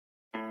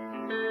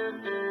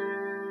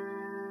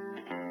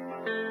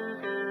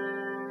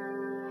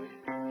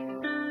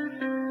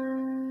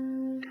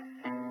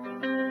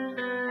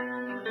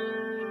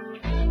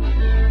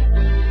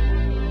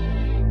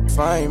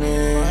find me.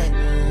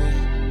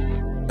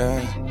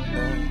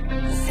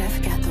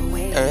 Seth got the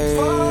way.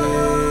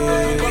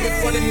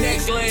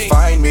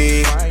 Find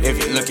me. If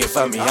you're looking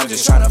for me, I'm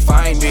just tryna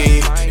find me.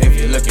 If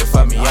you're looking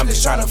for me, I'm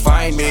just tryna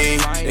find me.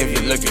 If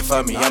you're looking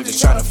for me, I'm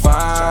just tryna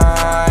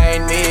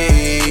find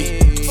me.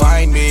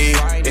 Find me.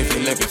 If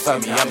you're looking for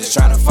me, I'm just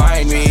tryna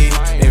find me.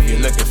 If you're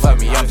looking for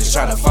me, I'm just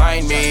tryna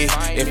find me.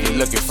 If you're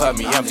looking for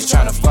me, I'm just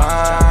tryna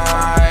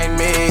find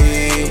me.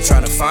 I'm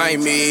tryna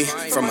find me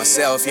from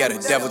myself. Yeah, the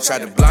devil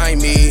tried to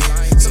blind me,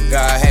 so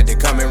God had to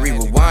come and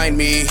rewind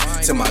me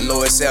to my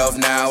lower self.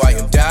 Now I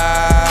am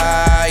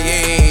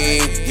dying,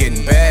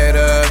 getting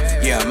better.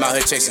 Yeah, I'm out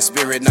here chasing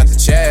spirit, not the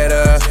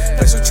cheddar.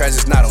 Place your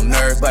treasures not on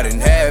earth, but in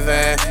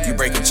heaven. You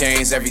breaking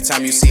chains every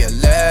time you see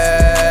 11.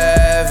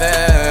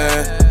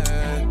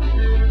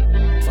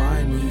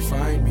 Find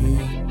me,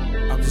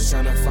 I'm just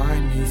tryna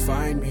find me.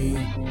 Find me.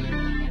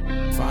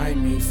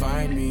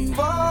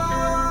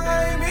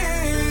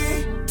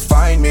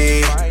 Find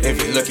me. If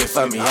you're looking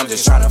for me, I'm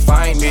just tryna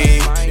find me.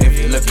 If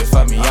you're looking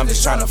for me, I'm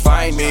just tryna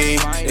find me.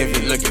 If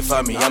you're looking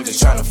for me, I'm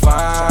just tryna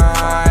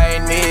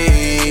find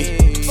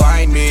me.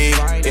 Find me.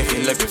 If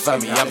you're looking for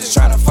me, I'm just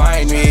tryna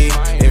find me.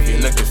 If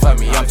you're looking for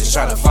me, I'm just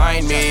tryna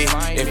find me.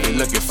 If you're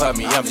looking for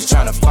me, I'm just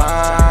tryna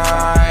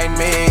find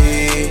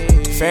me.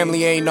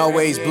 Family ain't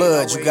always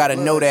blood, you gotta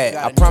know that.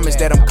 I promise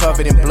that I'm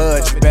covered in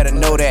blood, you better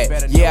know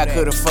that. Yeah, I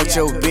could've fucked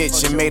your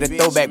bitch and made a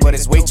throwback, but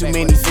it's way too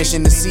many fish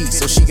in the sea,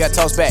 so she got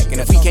tossed back. And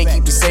if we can't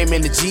keep the same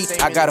energy,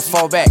 I gotta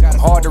fall back. I'm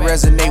hard to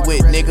resonate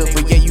with, nigga,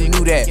 but yeah, you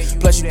knew that.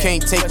 Plus you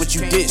can't take what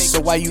you dish,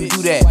 so why you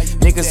do that?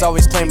 Niggas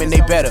always claiming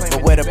they better,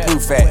 but where the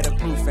proof at?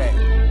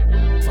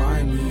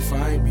 Find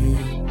me,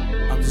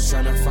 I'm just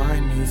tryna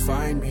find me.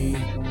 Find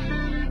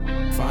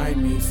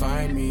me.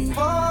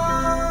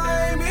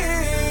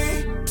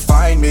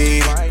 Find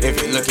me.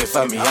 If you're looking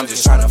for me, I'm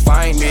just tryna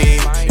find me.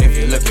 If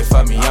you're looking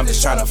for me, I'm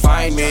just tryna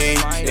find me.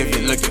 If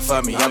you're looking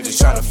for me, I'm just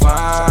tryna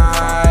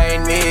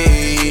find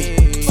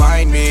me.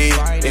 Find me.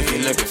 If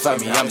you're looking for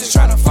me, I'm just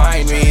tryna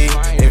find me.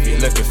 If you're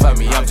looking for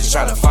me, I'm just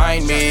tryna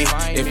find me.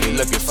 If you're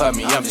looking for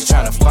me, I'm just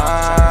tryna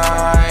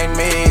find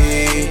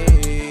me.